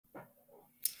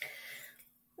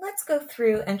Let's go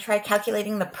through and try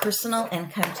calculating the personal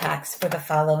income tax for the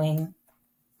following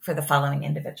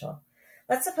individual.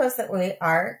 Let's suppose that we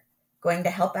are going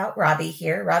to help out Robbie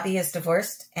here. Robbie is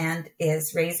divorced and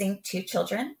is raising 2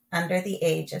 children under the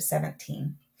age of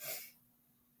 17.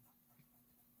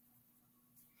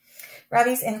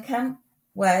 Robbie's income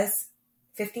was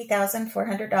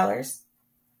 $50,400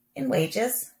 in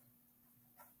wages.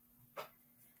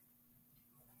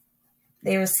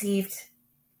 They received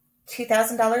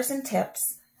 $2,000 in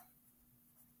tips,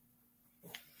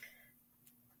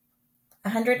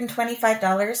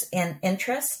 $125 in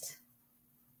interest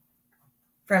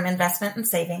from investment and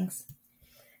savings,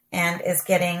 and is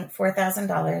getting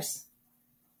 $4,000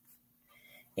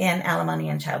 in alimony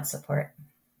and child support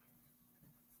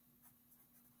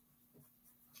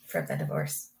from the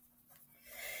divorce.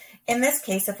 In this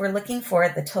case, if we're looking for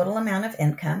the total amount of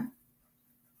income,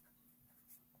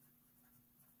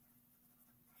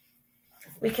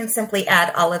 we can simply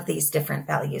add all of these different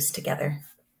values together.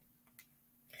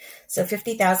 So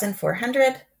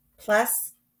 $50,400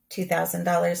 plus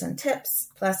 $2,000 in tips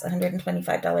plus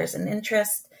 $125 in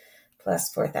interest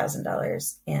plus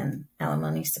 $4,000 in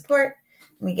alimony support.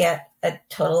 We get a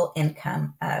total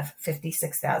income of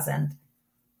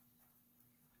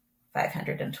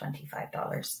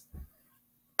 $56,525.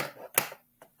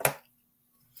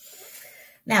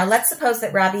 Now, let's suppose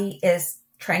that Robbie is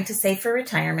trying to save for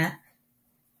retirement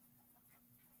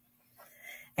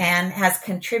and has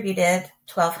contributed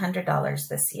 $1,200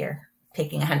 this year,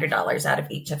 taking $100 out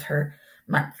of each of her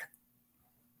month's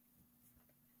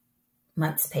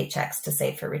paychecks to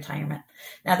save for retirement.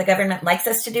 Now, the government likes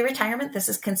us to do retirement. This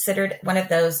is considered one of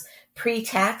those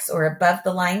pre-tax or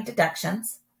above-the-line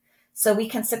deductions. So we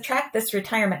can subtract this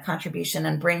retirement contribution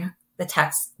and bring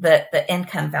the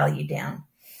income value down.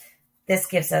 This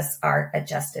gives us our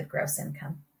adjusted gross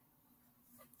income.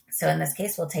 So in this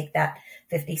case, we'll take that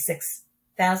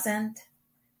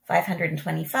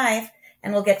 $56,525,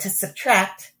 and we'll get to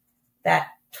subtract that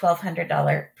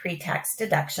 $1,200 pre-tax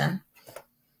deduction.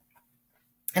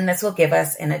 And this will give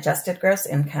us an adjusted gross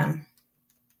income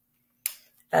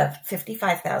of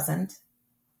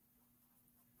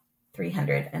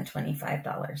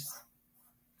 $55,325.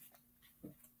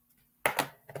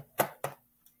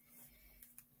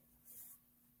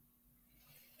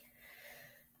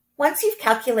 Once you've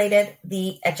calculated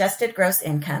the adjusted gross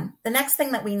income, the next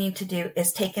thing that we need to do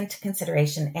is take into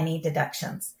consideration any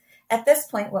deductions. At this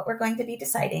point, what we're going to be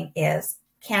deciding is,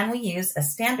 can we use a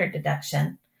standard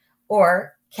deduction,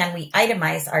 or can we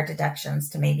itemize our deductions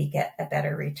to maybe get a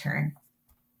better return?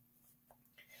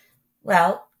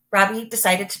 Well, Robbie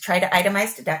decided to try to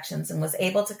itemize deductions and was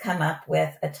able to come up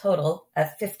with a total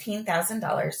of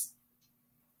 $15,000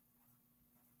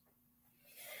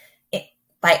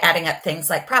 by adding up things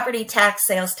like property tax,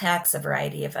 sales tax, a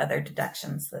variety of other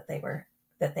deductions that they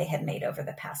had made over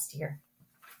the past year.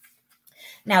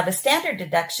 Now, the standard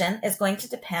deduction is going to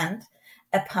depend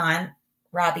upon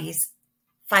Robbie's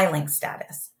filing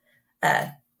status.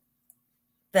 The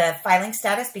filing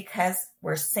status, because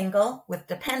we're single with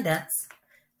dependents,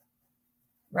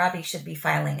 Robbie should be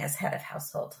filing as head of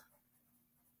household.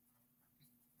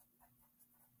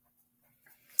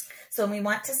 So when we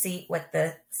want to see what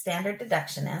the standard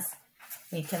deduction is,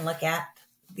 we can look at,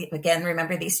 again,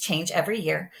 remember these change every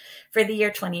year. For the year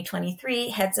 2023,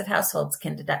 heads of households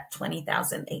can deduct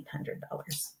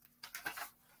 $20,800.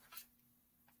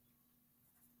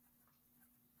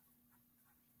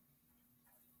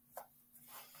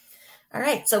 All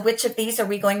right, so which of these are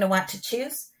we going to want to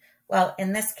choose? Well,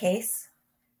 in this case,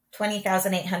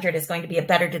 $20,800 is going to be a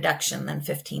better deduction than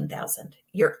 $15,000.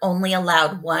 You're only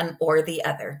allowed one or the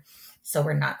other. So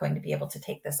we're not going to be able to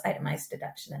take this itemized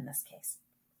deduction in this case.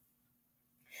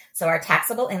 So our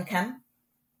taxable income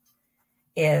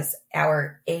is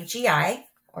our AGI,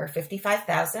 or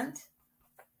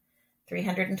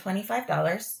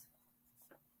 $55,325,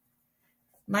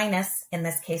 minus, in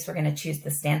this case, we're going to choose the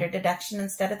standard deduction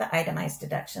instead of the itemized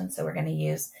deduction. So we're going to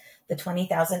use the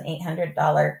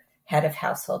 $20,800 head of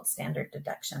household standard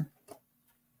deduction.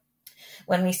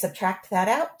 When we subtract that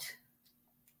out,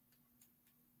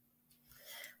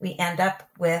 we end up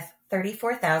with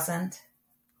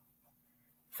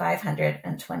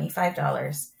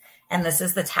 $34,525. And this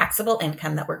is the taxable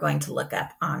income that we're going to look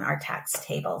up on our tax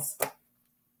tables.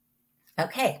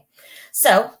 Okay,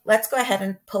 so let's go ahead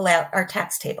and pull out our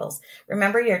tax tables.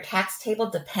 Remember, your tax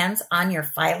table depends on your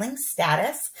filing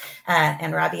status,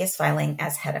 and Robbie is filing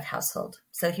as head of household.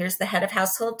 So here's the head of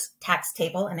household tax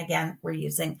table, and again, we're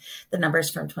using the numbers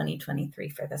from 2023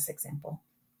 for this example.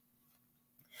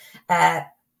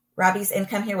 Robbie's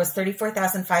income here was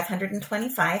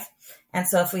 $34,525, and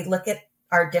so if we look at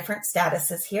our different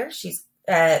statuses here.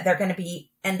 They're going to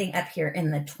be ending up here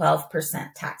in the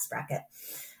 12% tax bracket,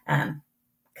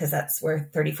 because that's where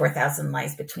 $34,000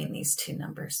 lies between these two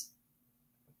numbers.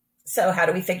 So how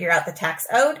do we figure out the tax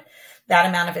owed? That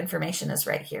amount of information is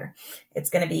right here. It's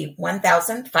going to be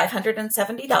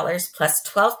 $1,570 plus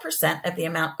 12% of the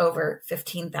amount over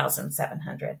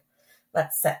 $15,700.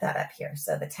 Let's set that up here.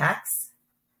 So the tax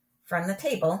from the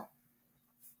table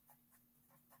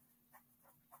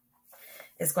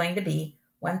is going to be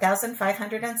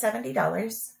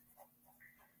 $1,570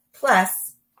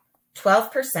 plus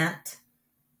 12%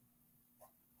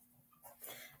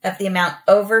 of the amount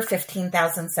over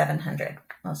 $15,700.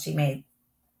 Well, she made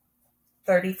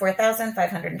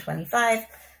 $34,525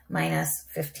 minus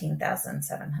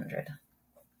 $15,700,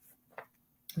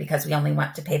 because we only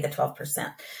want to pay the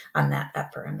 12% on that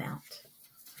upper amount.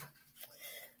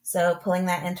 So pulling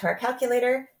that into our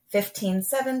calculator,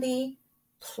 $1,570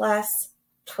 plus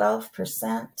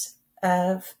 12%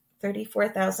 of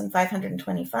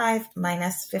 $34,525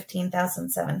 minus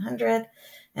 $15,700,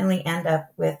 and we end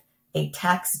up with a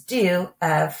tax due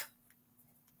of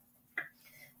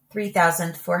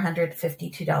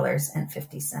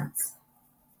 $3,452.50.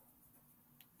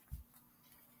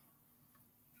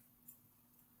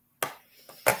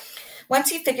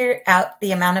 Once you figure out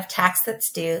the amount of tax that's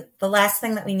due, the last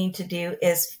thing that we need to do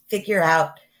is figure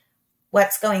out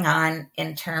what's going on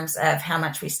in terms of how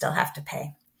much we still have to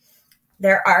pay.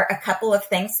 There are a couple of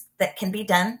things that can be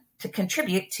done to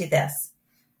contribute to this.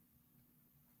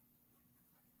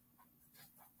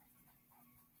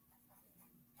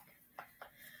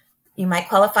 You might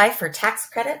qualify for tax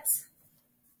credits,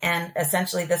 and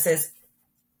essentially this is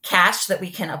cash that we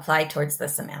can apply towards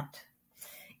this amount.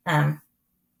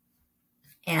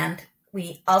 And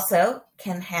we also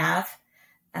can have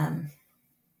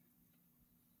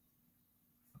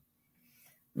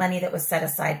money that was set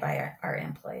aside by our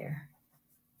employer.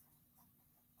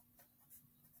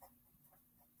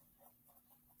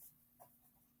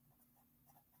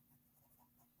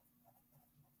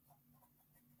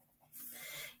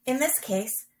 In this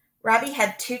case, Robbie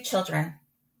had 2 children.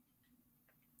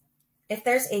 If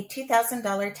there's a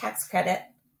 $2,000 tax credit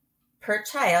per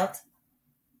child,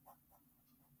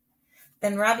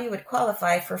 then Robbie would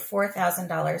qualify for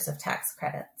 $4,000 of tax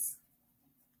credits.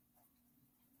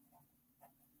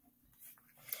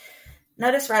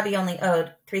 Notice Robbie only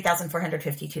owed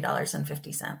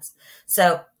 $3,452.50.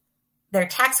 So their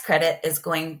tax credit is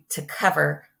going to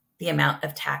cover the amount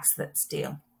of tax that's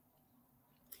due.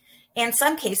 In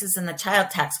some cases, and the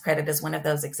child tax credit is one of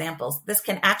those examples, this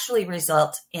can actually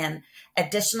result in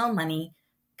additional money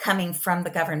coming from the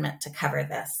government to cover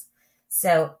this.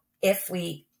 So if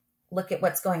we look at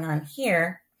what's going on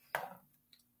here,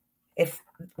 if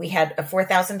we had a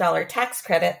 $4,000 tax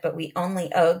credit, but we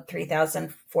only owed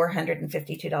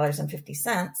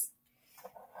 $3,452.50,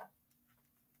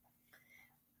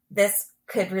 this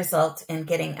could result in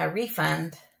getting a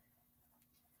refund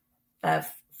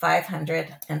of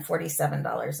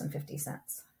 $547.50.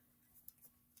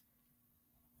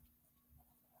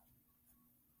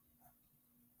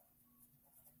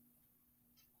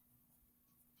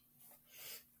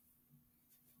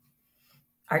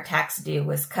 Our tax due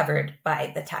was covered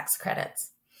by the tax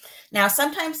credits. Now,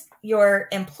 sometimes your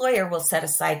employer will set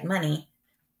aside money.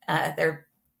 They're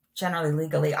generally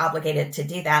legally obligated to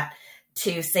do that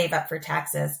to save up for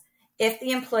taxes. If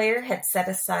the employer had set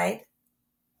aside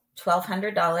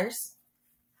 $1,200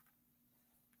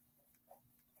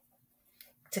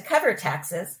 to cover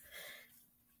taxes,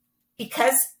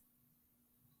 because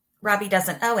Robbie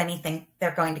doesn't owe anything,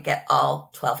 they're going to get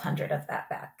all $1,200 of that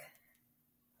back.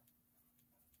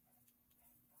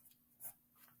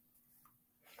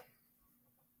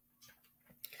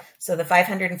 So the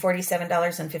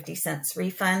 $547.50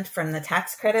 refund from the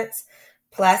tax credits,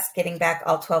 plus getting back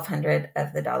all $1,200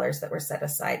 of the dollars that were set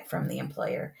aside from the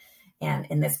employer. And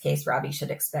in this case, Robbie should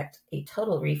expect a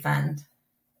total refund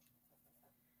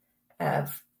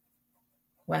of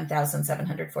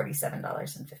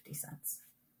 $1,747.50.